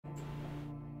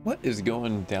What is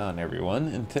going down, everyone?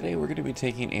 And today we're going to be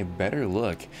taking a better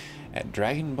look at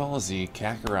Dragon Ball Z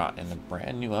Kakarot and the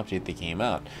brand new update that came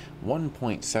out.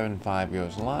 1.75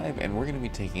 goes live, and we're going to be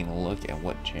taking a look at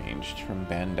what changed from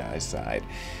Bandai's side.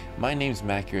 My name's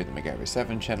Mac here at the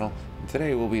MacGyver7 channel, and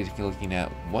today we'll be looking at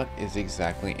what is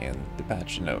exactly in the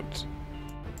patch notes.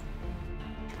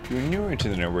 If you're newer to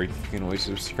the network, you can always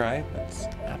subscribe. That's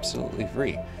absolutely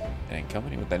free, and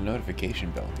accompany with that notification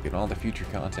bell to get all the future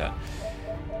content.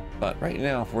 But right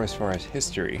now, as far as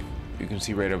history, you can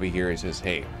see right over here it says,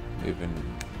 hey,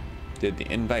 did the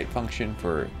invite function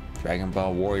for Dragon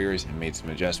Ball Warriors and made some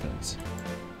adjustments.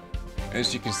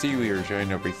 As you can see, we are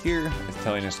joined over here. It's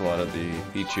telling us a lot of the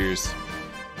features,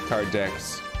 card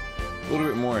decks, a little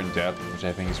bit more in depth, which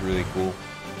I think is really cool.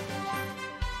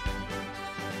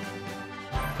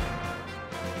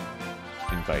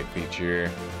 Invite feature.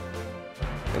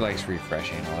 It likes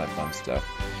refreshing, all that fun stuff.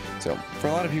 So, for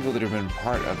a lot of people that have been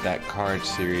part of that card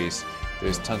series,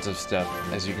 there's tons of stuff.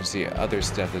 As you can see, other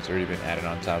stuff that's already been added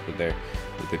on top of there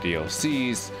with the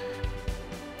DLCs.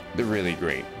 They're really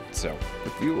great. So,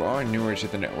 if you are newer to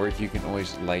the network, you can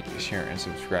always like, share, and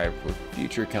subscribe for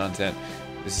future content.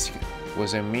 This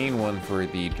was a main one for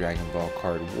the Dragon Ball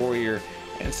Card Warrior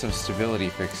and some stability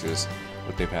fixes,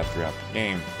 what they've had throughout the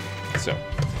game. So,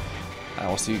 I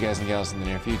will see you guys and gals in the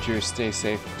near future. Stay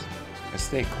safe and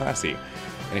stay classy.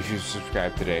 And if you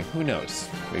subscribe today, who knows?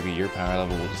 Maybe your power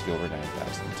level will just go over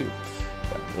 9,000 too.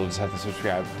 But we'll just have to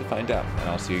subscribe to find out. And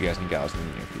I'll see you guys and gals in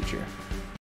the near future.